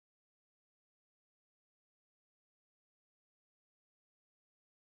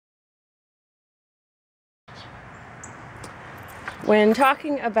When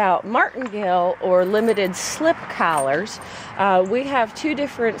talking about martingale or limited slip collars, we have two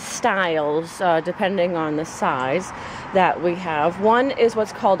different styles depending on the size that we have. One is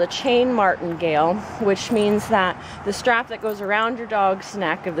what's called a chain martingale, which means that the strap that goes around your dog's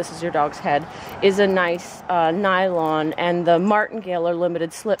neck, if this is your dog's head, is a nice nylon, and the martingale or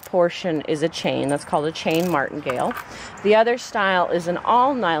limited slip portion is a chain. That's called a chain martingale. The other style is an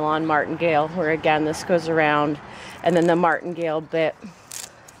all nylon martingale, where again this goes around, and then the martingale bit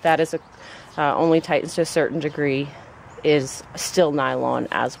that is only tightens to a certain degree is still nylon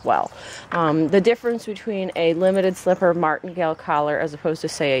as well. The difference between a limited slipper martingale collar as opposed to,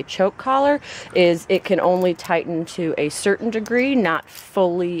 say, a choke collar is it can only tighten to a certain degree, not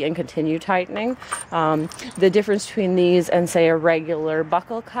fully and continue tightening. The difference between these and, say, a regular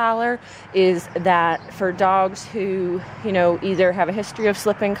buckle collar is that for dogs who, either have a history of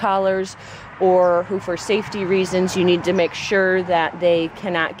slipping collars or who for safety reasons you need to make sure that they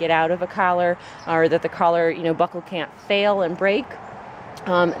cannot get out of a collar, or that the collar, buckle can't fail and break.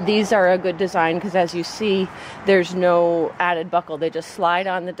 These are a good design because, as you see, there's no added buckle. They just slide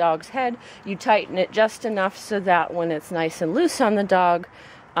on the dog's head. You tighten it just enough so that when it's nice and loose on the dog,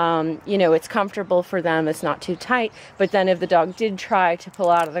 it's comfortable for them, it's not too tight, but then if the dog did try to pull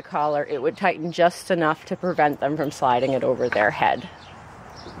out of the collar, it would tighten just enough to prevent them from sliding it over their head.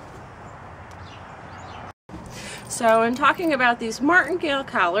 So in talking about these martingale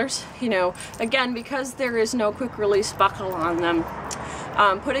collars, again, because there is no quick release buckle on them,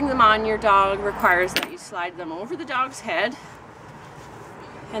 putting them on your dog requires that you slide them over the dog's head.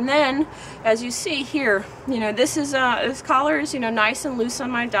 And then, as you see here, this collar is, nice and loose on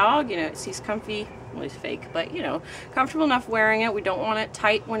my dog. He's comfy. Well, he's fake, but comfortable enough wearing it. We don't want it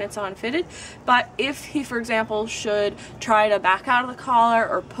tight when it's unfitted. But if he, for example, should try to back out of the collar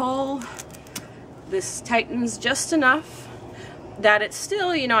or pull, this tightens just enough that it's still,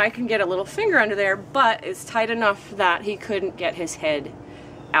 I can get a little finger under there, but it's tight enough that he couldn't get his head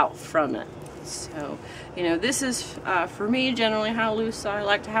out from it. So, this is, for me, generally how loose I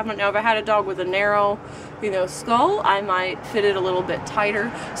like to have it. Now, if I had a dog with a narrow, skull, I might fit it a little bit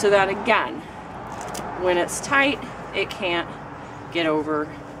tighter so that, again, when it's tight, it can't get over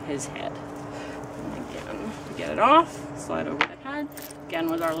his head. And again, get it off, slide over the head. Again,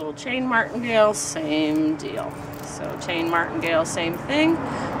 with our little chain martingale, same deal. So chain martingale, same thing.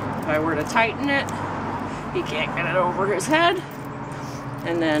 If I were to tighten it, he can't get it over his head.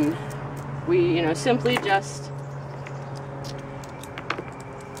 And then we, simply just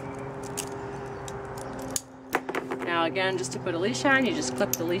now again, just to put a leash on, you just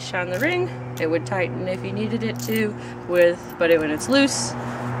clip the leash on the ring. It would tighten if you needed it to, but when it's loose,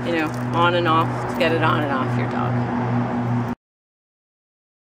 on and off, get it on and off your dog.